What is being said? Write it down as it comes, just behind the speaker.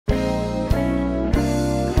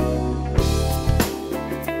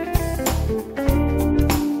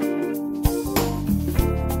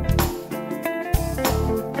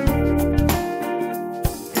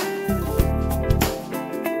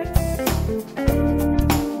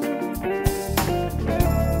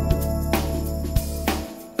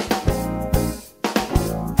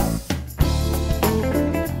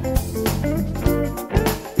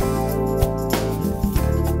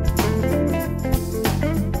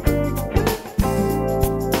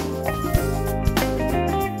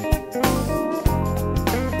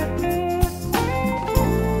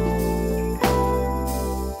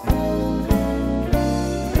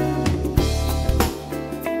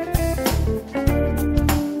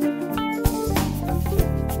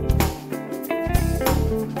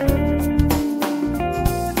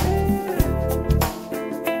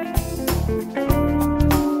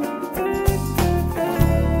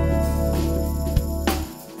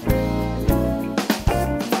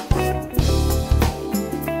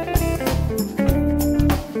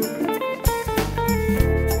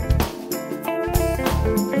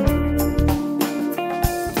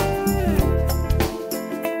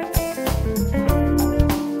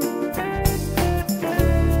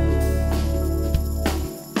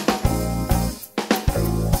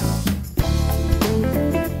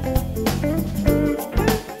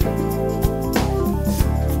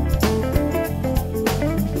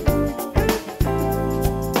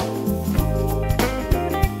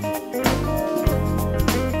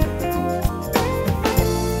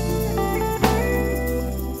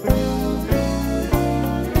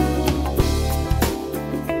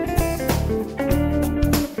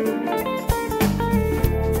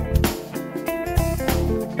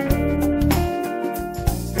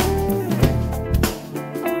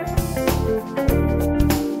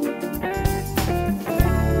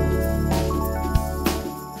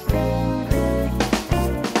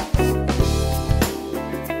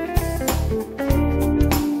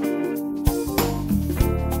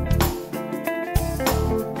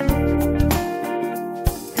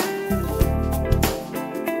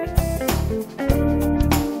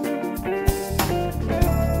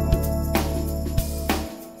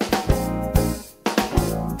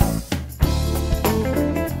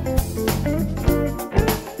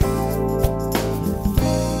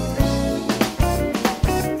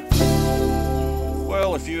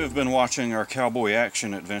you have been watching our cowboy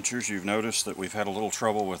action adventures, you've noticed that we've had a little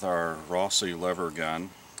trouble with our Rossi lever gun.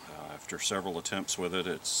 After several attempts with it,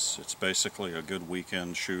 it's basically a good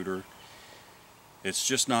weekend shooter. It's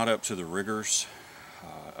just not up to the rigors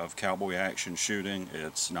of cowboy action shooting.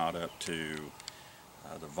 It's not up to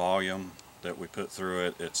the volume that we put through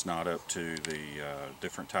it. It's not up to the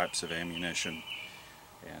different types of ammunition.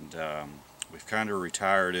 And we've kind of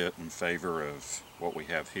retired it in favor of what we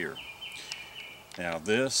have here. Now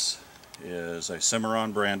this is a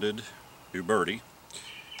Cimarron branded Uberti.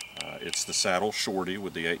 It's the Saddle Shorty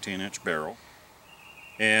with the 18-inch barrel.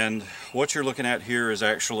 And what you're looking at here is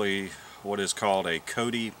actually what is called a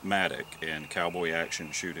Cody-Matic in cowboy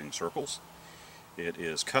action shooting circles. It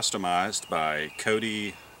is customized by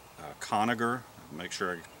Cody Conager, make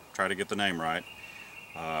sure I try to get the name right,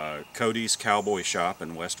 Cody's Cowboy Shop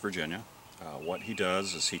in West Virginia. What he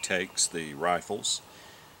does is he takes the rifles.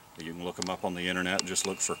 You can look them up on the internet, just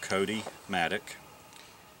look for Cody-Matic.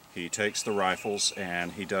 He takes the rifles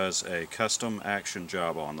and he does a custom action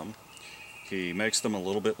job on them. He makes them a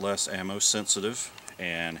little bit less ammo sensitive,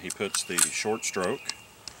 and he puts the short stroke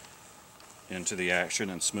into the action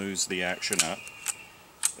and smooths the action up.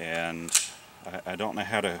 And I don't know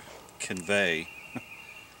how to convey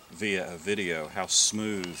via a video how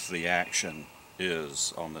smooth the action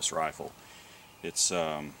is on this rifle. It's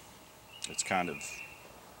kind of,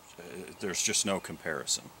 there's just no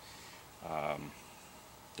comparison.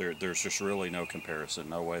 There's just really no comparison,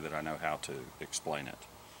 no way that I know how to explain it.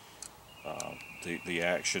 The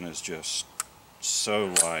action is just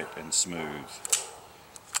so light and smooth.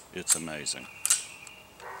 It's amazing.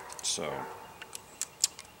 So,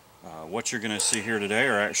 what you're going to see here today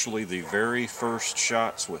are actually the very first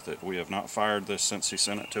shots with it. We have not fired this since he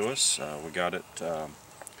sent it to us. We got it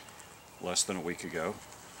less than a week ago.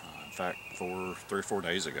 In fact, 3 or 4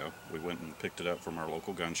 days ago, we went and picked it up from our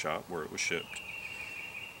local gun shop where it was shipped.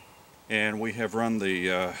 And we have run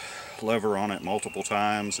the lever on it multiple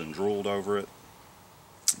times and drooled over it.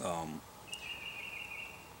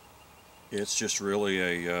 It's just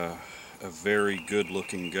really a very good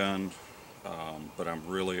looking gun, but I'm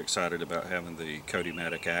really excited about having the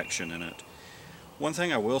Cody-Matic action in it. One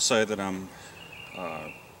thing I will say that I'm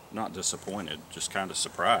not disappointed, just kind of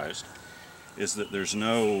surprised, is that there's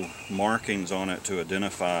no markings on it to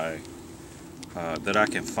identify that I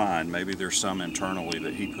can find. Maybe there's some internally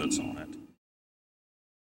that he puts on it.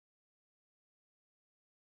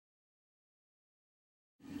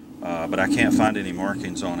 But I can't find any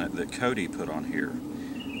markings on it that Cody put on here.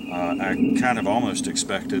 I kind of almost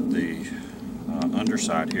expected the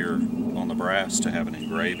underside here on the brass to have an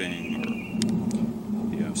engraving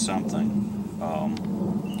or, you know, something.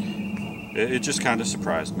 It just kind of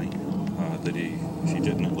surprised me that he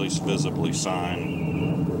didn't at least visibly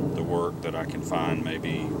sign the work that I can find. Maybe,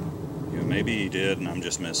 you know, maybe he did and I'm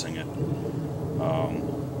just missing it.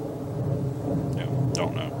 Yeah,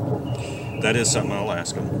 don't know. That is something I'll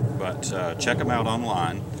ask him. But check him out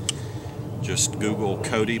online. Just Google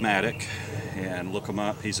Cody-Matic and look him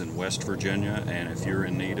up. He's in West Virginia, and if you're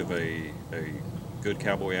in need of a good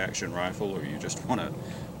cowboy action rifle, or you just want a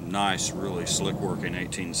nice, really slick working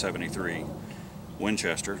 1873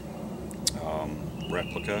 Winchester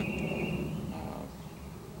replica,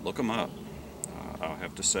 look him up. I'll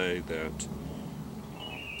have to say that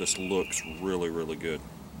this looks really, really good,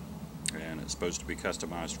 and it's supposed to be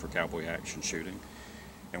customized for cowboy action shooting.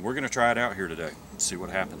 And we're going to try it out here today, see what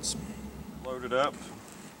happens. Loaded up,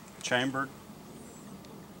 chambered,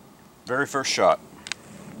 very first shot.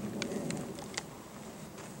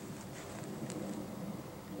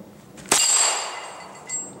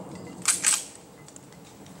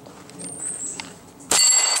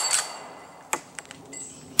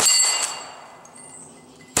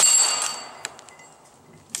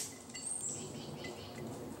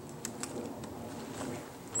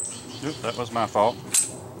 Oop, that was my fault.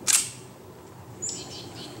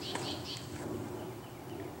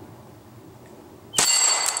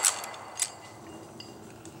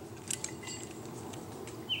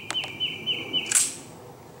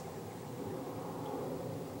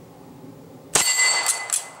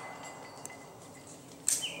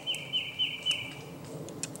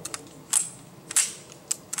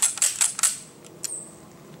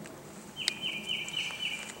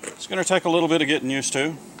 It's going to take a little bit of getting used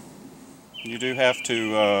to. You do have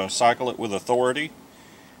to cycle it with authority,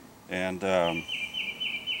 and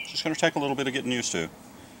it's just going to take a little bit of getting used to.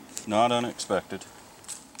 Not unexpected.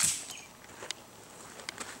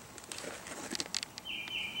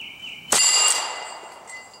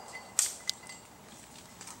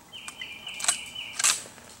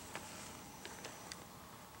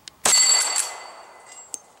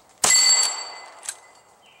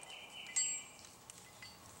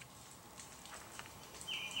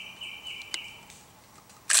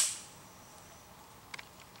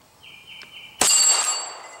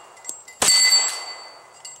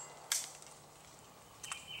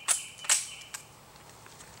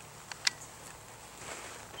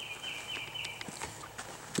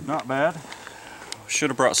 not bad. Should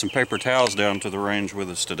have brought some paper towels down to the range with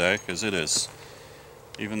us today, because it is,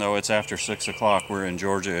 even though it's after 6 o'clock, we're in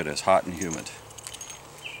Georgia, it is hot and humid.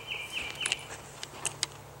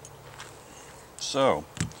 So,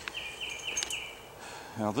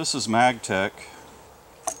 now this is MagTech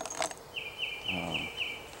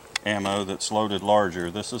ammo that's loaded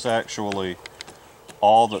larger. This is actually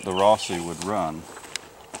all that the Rossi would run.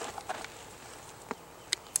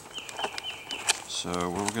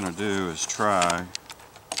 So what we're going to do is try,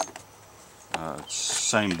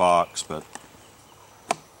 same box, but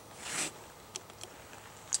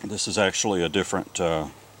this is actually a different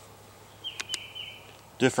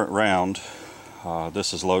round.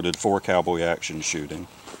 This is loaded for cowboy action shooting.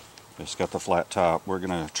 It's got the flat top. We're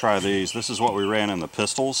going to try these. This is what we ran in the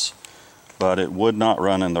pistols, but it would not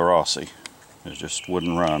run in the Rossi. It just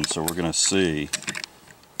wouldn't run. So we're going to see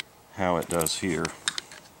how it does here.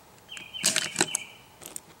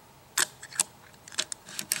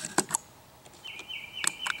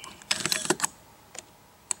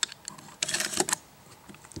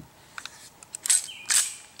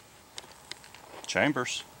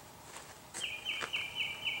 Chambers.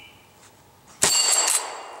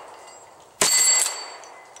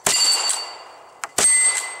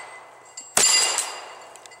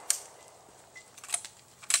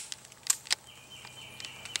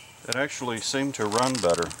 It actually seemed to run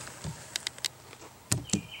better.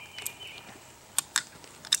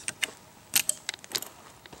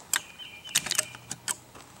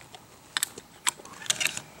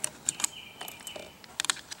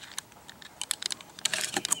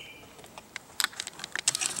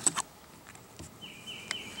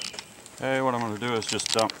 Okay, what I'm going to do is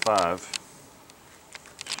just dump 5.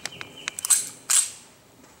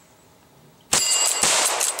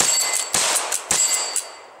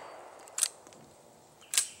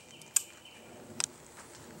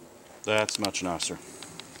 That's much nicer.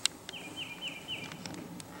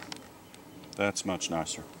 That's much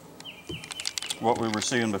nicer. What we were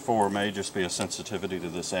seeing before may just be a sensitivity to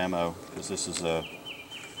this ammo, because this is a,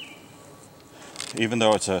 even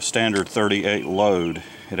though it's a standard 38 load,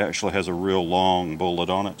 it actually has a real long bullet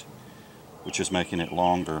on it, which is making it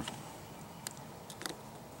longer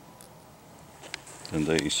than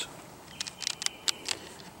these.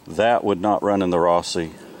 That would not run in the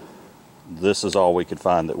Rossi. This is all we could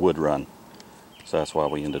find that would run, so that's why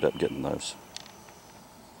we ended up getting those.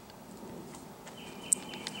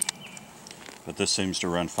 But this seems to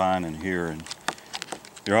run fine in here, and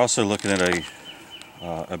you're also looking at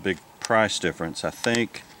a big price difference. I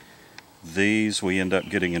think these we end up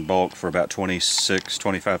getting in bulk for about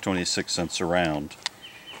 25, 26 cents a round,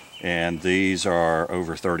 and these are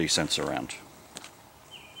over 30 cents a round.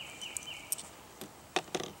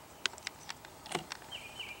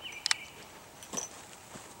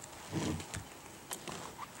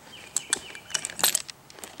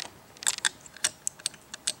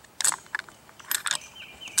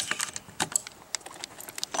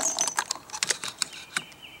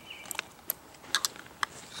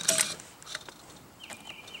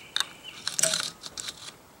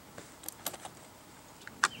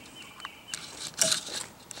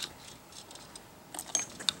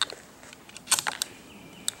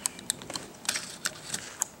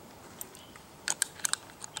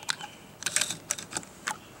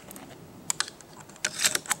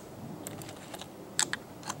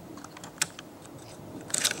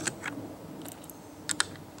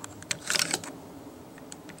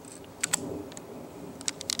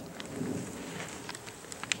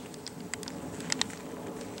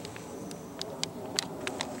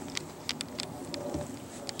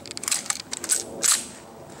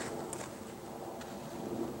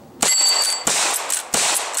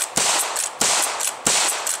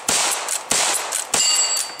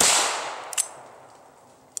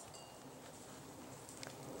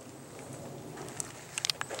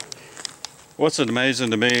 What's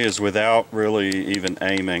amazing to me is without really even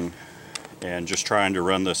aiming and just trying to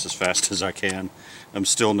run this as fast as I can, I'm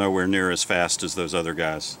still nowhere near as fast as those other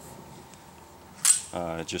guys.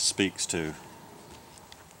 It just speaks to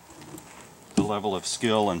the level of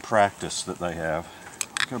skill and practice that they have.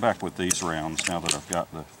 I'll go back with these rounds now that I've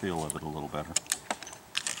got the feel of it a little better.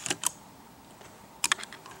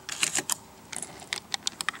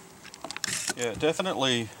 Yeah, it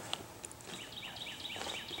definitely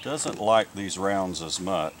doesn't like these rounds as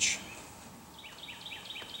much.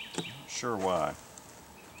 Not sure why.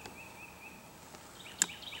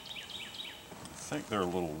 I think they're a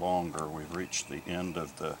little longer. We've reached the end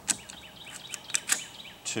of the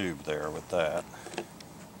tube there with that.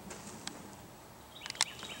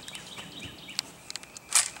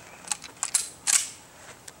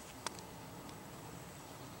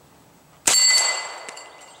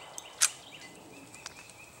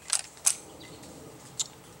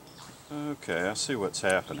 Okay, I see what's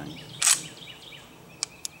happening.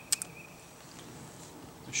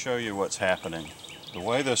 Let me show you what's happening. The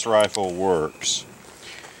way this rifle works,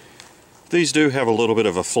 these do have a little bit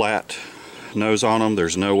of a flat nose on them.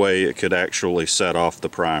 There's no way it could actually set off the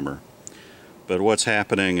primer. But what's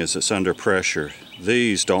happening is it's under pressure.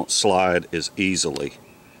 These don't slide as easily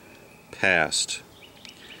past.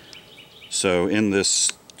 So in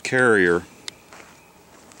this carrier,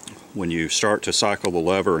 when you start to cycle the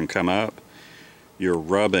lever and come up, you're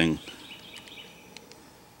rubbing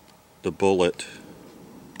the bullet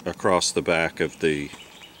across the back of the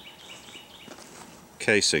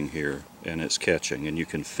casing here, and it's catching, and you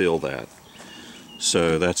can feel that.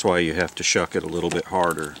 So that's why you have to shuck it a little bit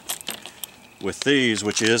harder. With these,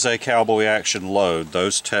 which is a cowboy action load,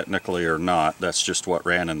 those technically are not. That's just what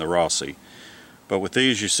ran in the Rossi. But with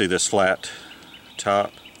these, you see this flat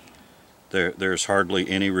top. There's hardly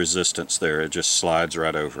any resistance there. It just slides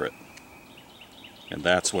right over it. And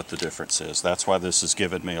that's what the difference is. That's why this has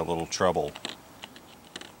given me a little trouble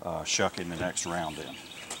shucking the next round in.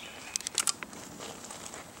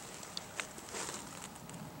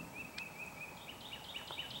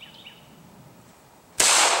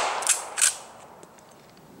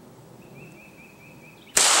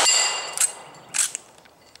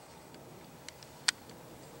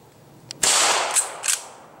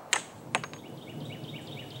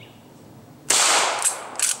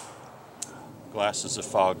 Glasses have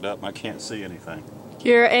fogged up. I can't see anything.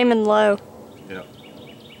 You're aiming low. Yep.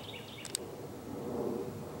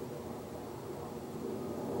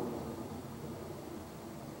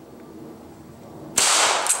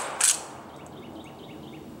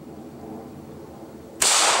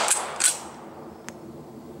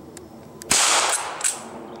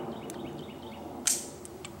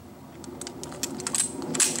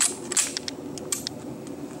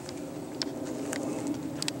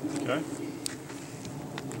 Okay.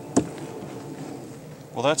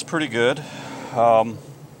 Well, that's pretty good.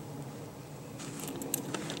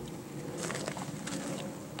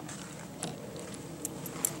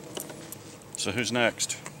 So who's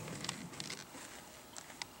next?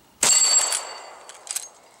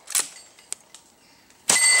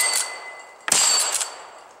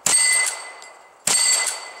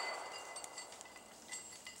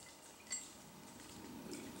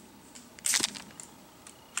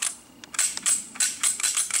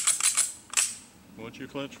 What'd you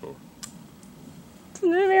clench for? It's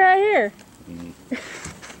moving right here.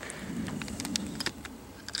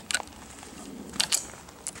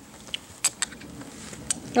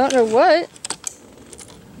 I don't know what.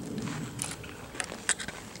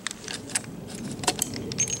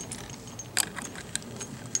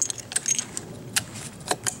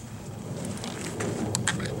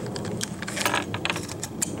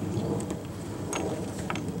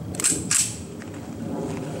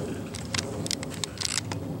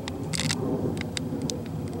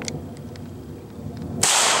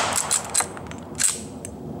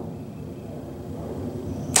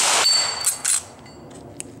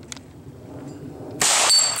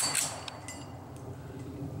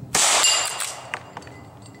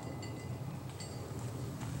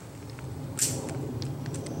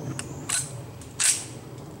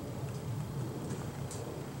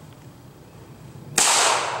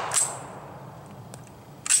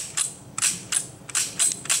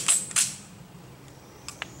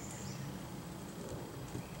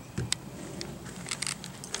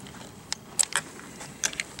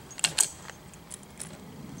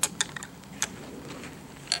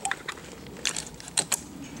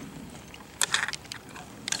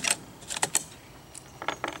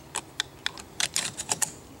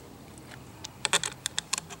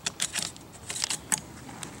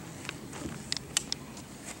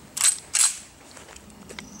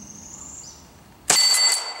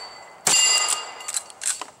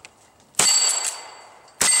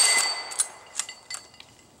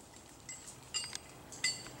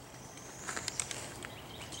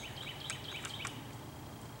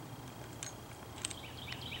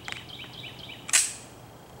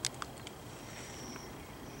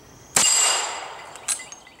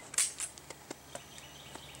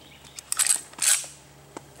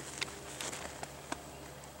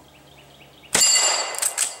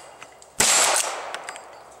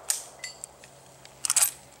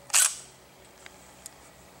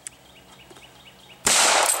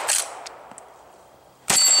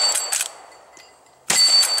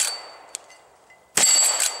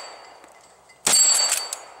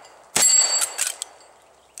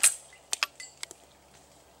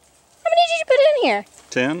 Here.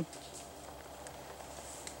 10?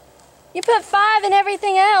 You put 5 in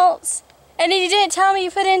everything else, And then you didn't tell me you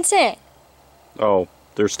put in 10. Oh,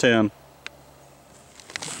 there's 10.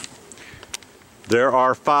 There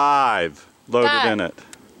are 5 loaded in it.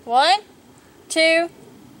 1, 2,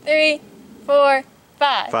 3, 4,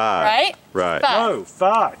 5. 5. Right? Right. 5. No,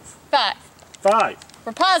 5. 5. 5.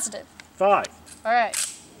 We're positive. 5. All right.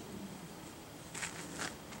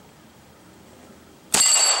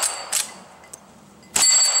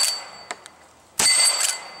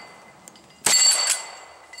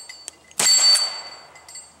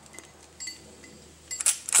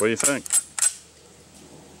 What do you think?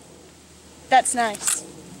 That's nice.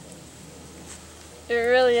 It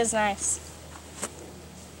really is nice.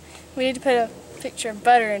 We need to put a picture of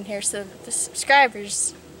butter in here so that the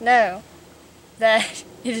subscribers know that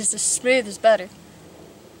it is as smooth as butter.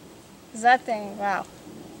 'Cause that thing, wow.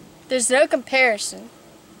 There's no comparison,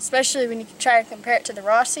 especially when you try to compare it to the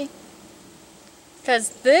Rossi. Because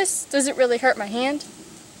this doesn't really hurt my hand.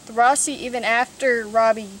 The Rossi, even after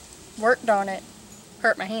Robbie worked on it,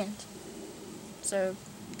 hurt my hand. So,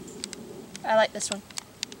 I like this one.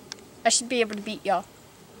 I should be able to beat y'all.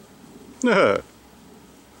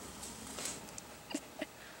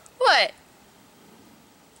 What?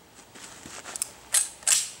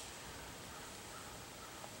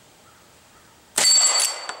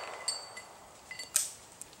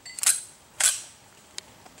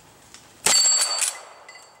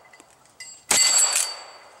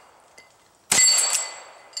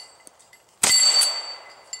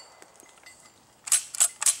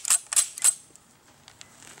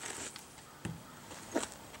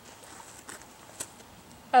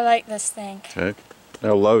 I like this thing. Okay.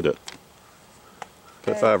 Now load it.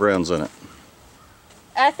 Put 5 rounds in it.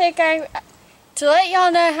 I think to let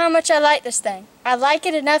y'all know how much I like this thing, I like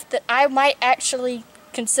it enough that I might actually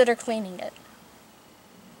consider cleaning it.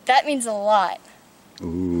 That means a lot.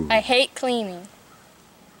 Ooh. I hate cleaning.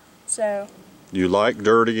 So. You like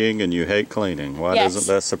dirtying and you hate cleaning. Why Yes.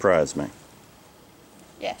 doesn't that surprise me?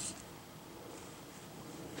 Yes.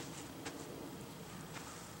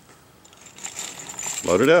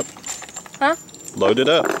 Load it up. Huh? Load it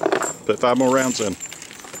up. Put 5 more rounds in.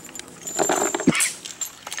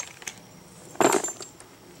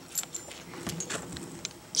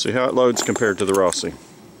 See how it loads compared to the Rossi.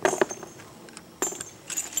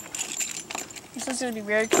 This is going to be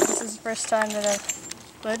weird because this is the first time that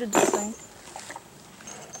I've loaded this thing.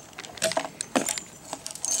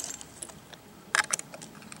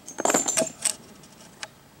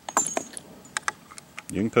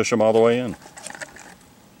 You can push them all the way in.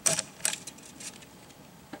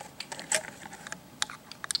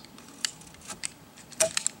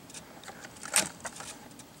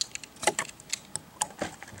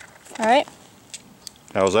 Alright.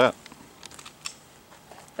 How's that?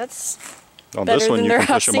 That's On better this one than you the can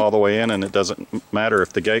push them Rossi. all the way in and it doesn't matter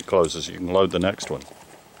if the gate closes. You can load the next one.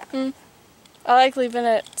 I like leaving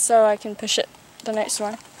it so I can push it the next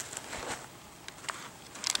one.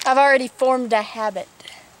 I've already formed a habit.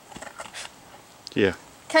 Yeah.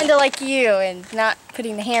 Kind of like you and not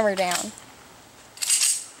putting the hammer down.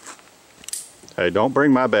 Hey, don't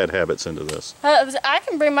bring my bad habits into this. I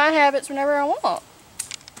can bring my habits whenever I want.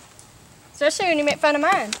 Especially when you make fun of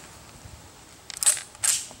mine.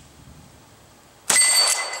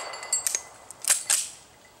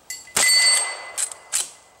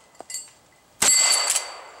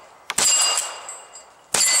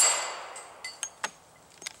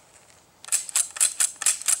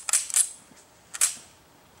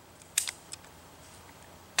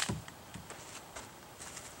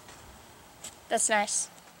 That's nice.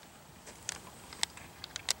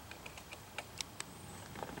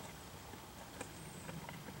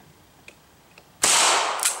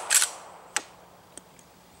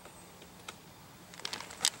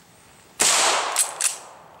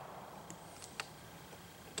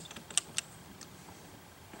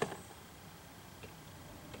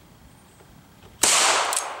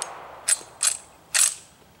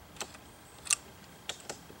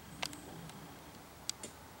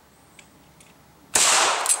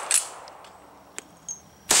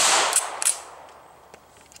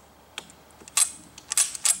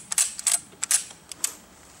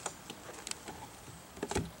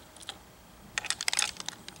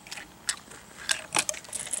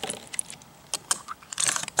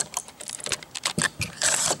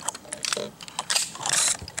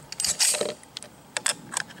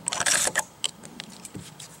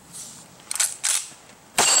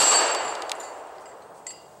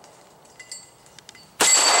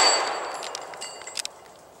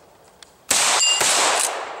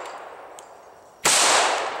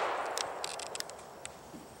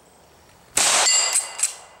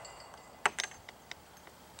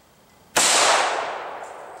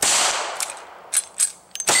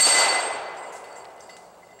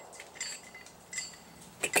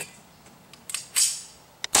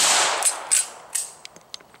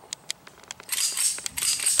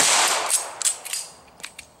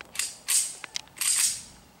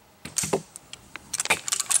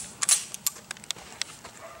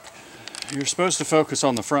 You're supposed to focus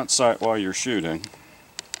on the front sight while you're shooting.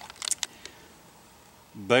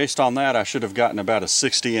 Based on that, I should have gotten about a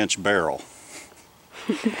 60-inch barrel.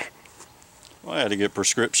 Well, I had to get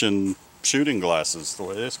prescription shooting glasses the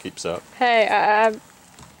way this keeps up. Hey,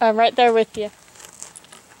 I'm right there with you.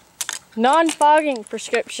 Non-fogging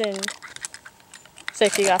prescription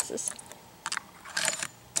safety glasses.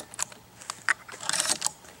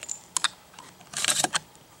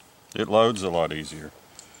 It loads a lot easier.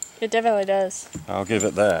 It definitely does. I'll give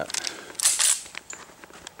it that.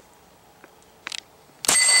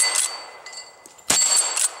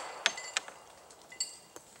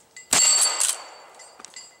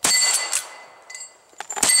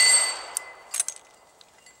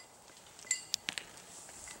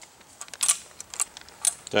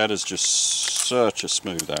 That is just such a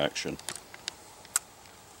smooth action.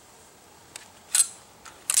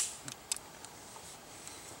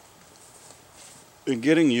 Been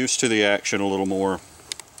getting used to the action a little more.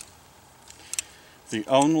 The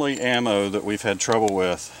only ammo that we've had trouble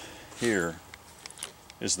with here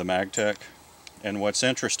is the MagTech. And what's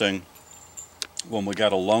interesting, when we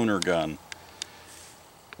got a loaner gun,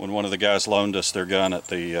 when one of the guys loaned us their gun at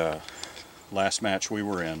the last match we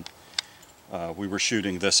were in, we were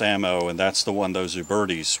shooting this ammo, and that's the one those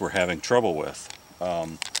Ubertis were having trouble with. I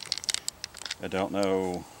don't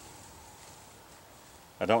know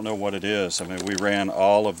what it is. I mean, we ran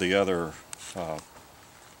all of the other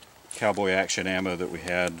cowboy action ammo that we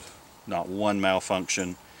had, not one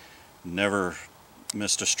malfunction, never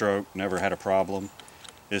missed a stroke, never had a problem.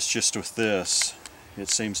 It's just with this, it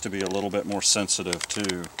seems to be a little bit more sensitive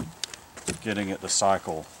to getting it to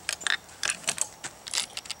cycle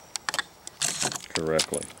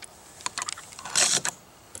correctly.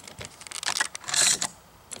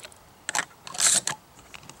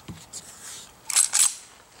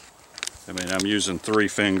 I mean, I'm using 3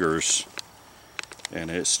 fingers, and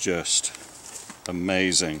it's just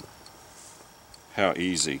amazing how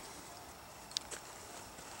easy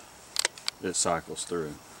it cycles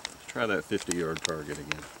through. Try that 50-yard target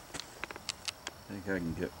again. I think I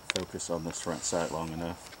can get focus on this front sight long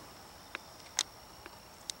enough.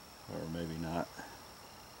 Or maybe not.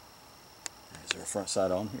 Is there a front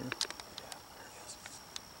sight on here? Yeah, there it is.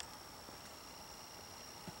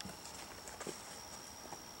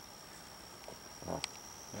 Oh,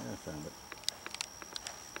 yeah, I found it.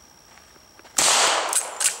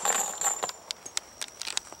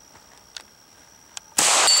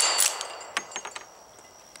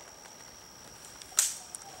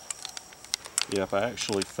 Yep, I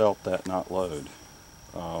actually felt that not load.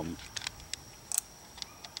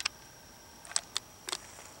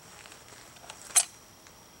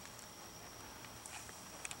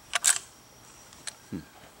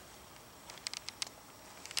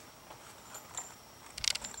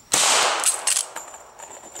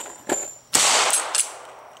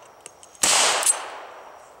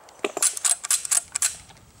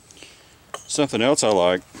 Something else I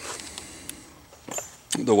like,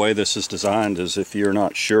 the way this is designed, is if you're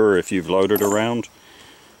not sure if you've loaded a round,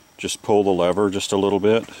 just pull the lever just a little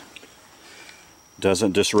bit.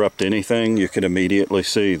 Doesn't disrupt anything. You can immediately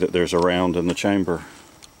see that there's a round in the chamber.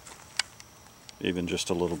 Even just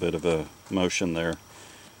a little bit of a motion there.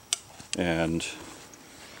 And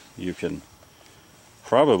you can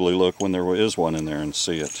probably look when there is one in there and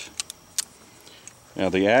see it. Now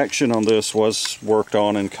the action on this was worked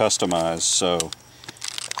on and customized, so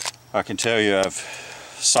I can tell you I've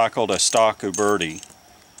cycled a stock Uberti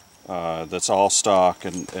that's all stock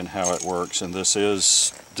and how it works, and this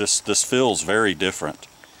feels very different.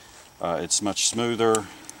 It's much smoother.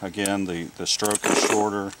 Again, the stroke is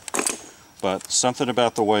shorter, but something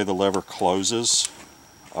about the way the lever closes,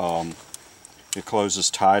 it closes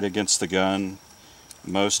tight against the gun.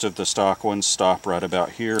 Most of the stock ones stop right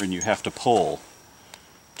about here, and you have to pull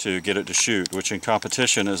to get it to shoot, which in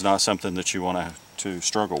competition is not something that you want to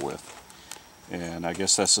struggle with. And I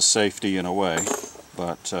guess that's a safety in a way,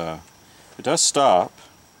 but it does stop.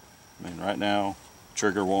 I mean, right now,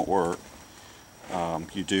 trigger won't work.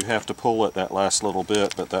 You do have to pull it that last little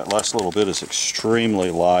bit, but that last little bit is extremely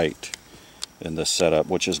light in this setup,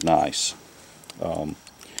 which is nice.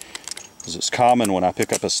 Because it's common when I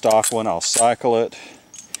pick up a stock one, I'll cycle it,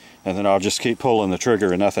 and then I'll just keep pulling the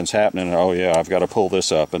trigger and nothing's happening, and oh yeah, I've got to pull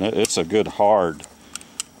this up, and it's a good hard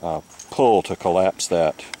pull to collapse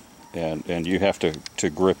that, and you have to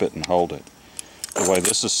grip it and hold it. The way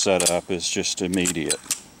this is set up is just immediate.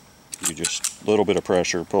 You just, a little bit of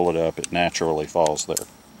pressure, pull it up, it naturally falls there.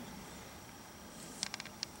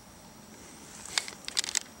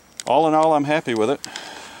 All in all, I'm happy with it.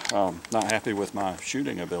 Not happy with my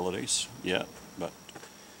shooting abilities yet, but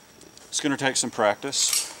It's going to take some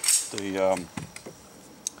practice. The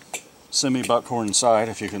semi-buckhorn sight,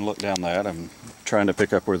 if you can look down that, I'm trying to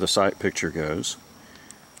pick up where the sight picture goes.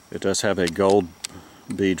 It does have a gold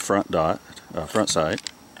bead front sight.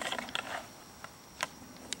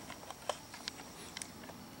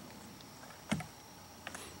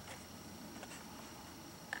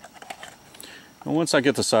 And once I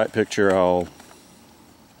get the sight picture, I'll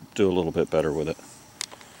do a little bit better with it.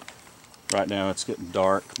 Right now it's getting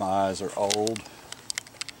dark, my eyes are old.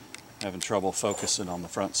 Having trouble focusing on the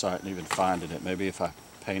front sight and even finding it. Maybe if I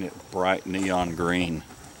paint it bright neon green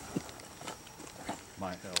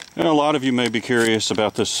might help. And a lot of you may be curious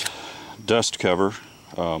about this dust cover.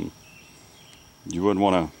 You wouldn't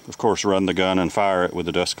want to, of course, run the gun and fire it with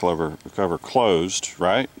the dust cover closed,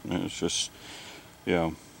 right? It's just, you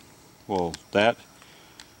know, well,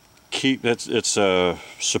 it's a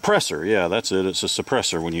suppressor. Yeah, that's it. It's a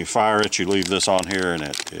suppressor. When you fire it, you leave this on here, and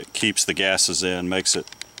it keeps the gases in, makes it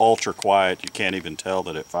ultra quiet. You can't even tell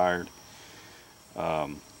that it fired.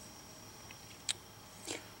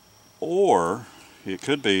 Or it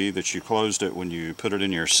could be that you closed it when you put it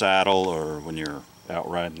in your saddle or when you're out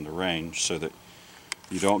riding the range, so that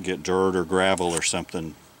you don't get dirt or gravel or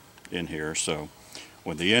something in here. So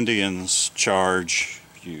when the Indians charge,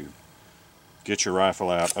 you get your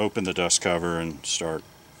rifle out, open the dust cover, and start.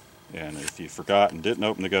 And if you forgot and didn't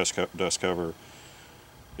open the dust cover,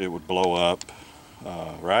 it would blow up.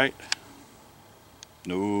 Right?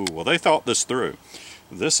 No, well, they thought this through.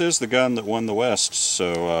 This is the gun that won the West,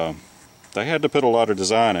 so they had to put a lot of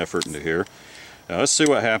design effort into here. Now let's see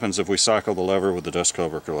what happens if we cycle the lever with the dust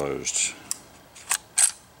cover closed.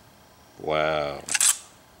 Wow.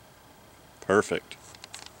 Perfect.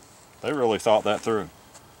 They really thought that through.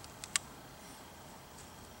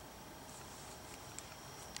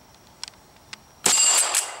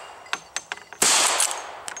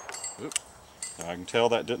 Oop. I can tell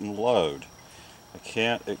that didn't load. I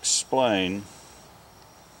can't explain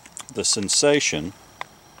the sensation,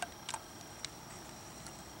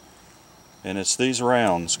 and it's these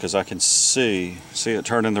rounds, because I can see it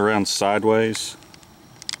turning the round sideways.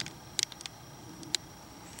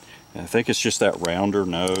 And I think it's just that rounder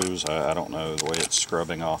nose. I don't know, the way it's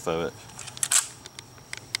scrubbing off of it.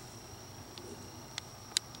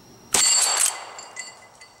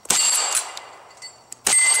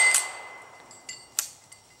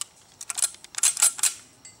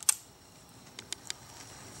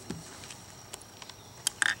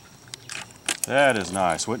 That is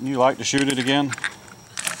nice. Wouldn't you like to shoot it again?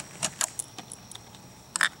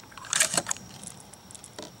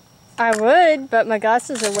 I would, but my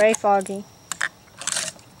glasses are way foggy.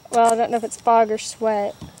 Well, I don't know if it's fog or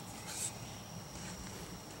sweat.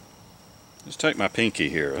 Let's take my pinky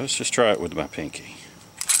here. Let's just try it with my pinky.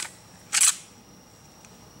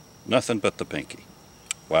 Nothing but the pinky.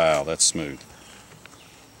 Wow, that's smooth.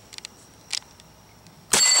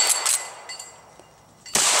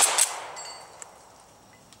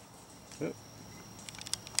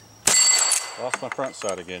 Lost my front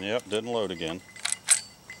sight again. Yep, didn't load again.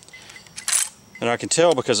 And I can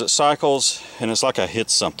tell because it cycles and it's like I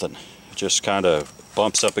hit something. It just kind of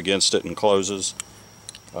bumps up against it and closes.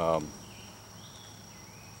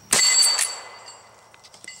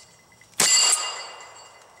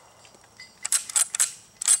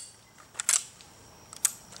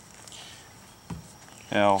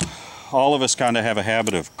 Now, all of us kind of have a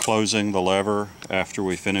habit of closing the lever after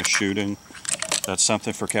we finish shooting. That's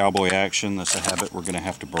something for cowboy action. That's a habit we're going to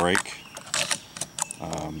have to break.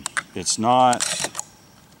 It's not,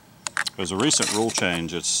 there's a recent rule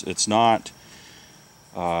change, it's not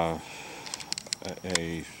what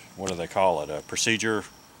do they call it, a procedure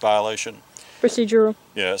violation? Procedural.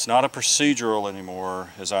 Yeah, it's not a procedural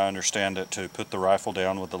anymore, as I understand it, to put the rifle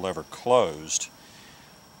down with the lever closed,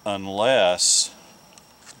 unless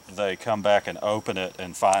they come back and open it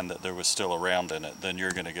and find that there was still a round in it. Then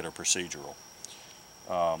you're going to get a procedural.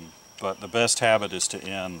 But the best habit is to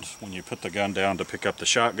end when you put the gun down to pick up the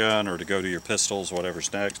shotgun or to go to your pistols,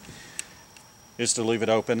 whatever's next, is to leave it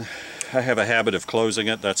open. I have a habit of closing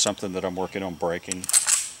it. That's something that I'm working on breaking.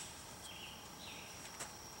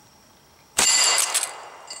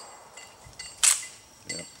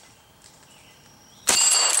 Yep.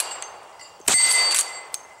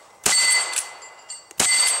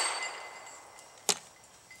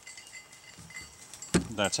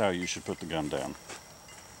 That's how you should put the gun down.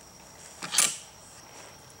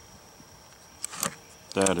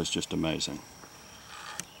 That is just amazing.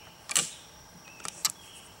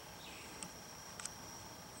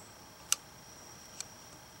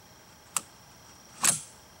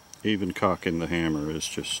 Even cocking the hammer is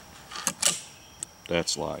just,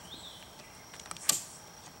 that's light.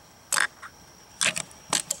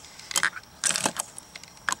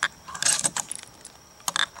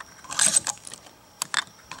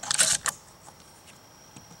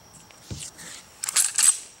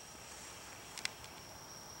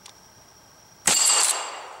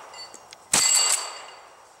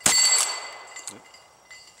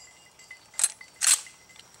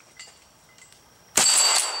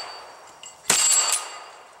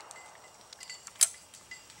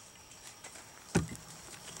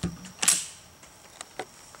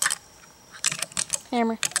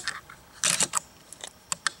 Hammer.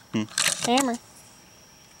 Hammer.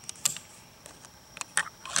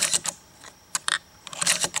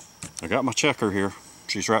 I got my checker here.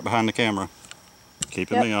 She's right behind the camera,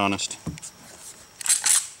 keeping me honest.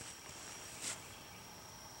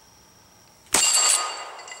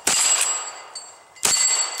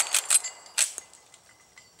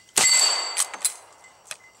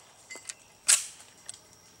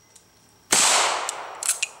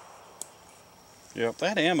 Yep,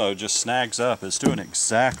 that ammo just snags up. It's doing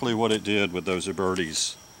exactly what it did with those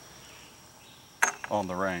Ubertis on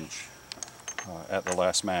the range at the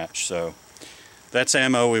last match. So that's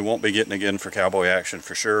ammo we won't be getting again for cowboy action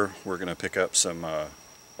for sure. We're going to pick up some, well,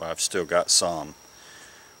 I've still got some,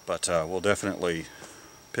 but we'll definitely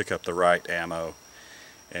pick up the right ammo.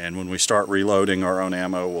 And when we start reloading our own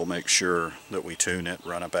ammo, we'll make sure that we tune it,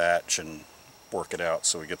 run a batch, and work it out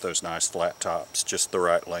so we get those nice flat tops, just the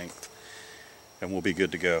right length, and we'll be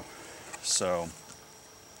good to go. So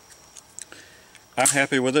I'm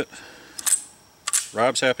happy with it.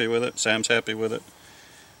 Rob's happy with it. Sam's happy with it.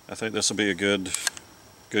 I think this will be a good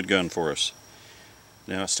gun for us.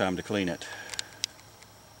 Now it's time to clean it.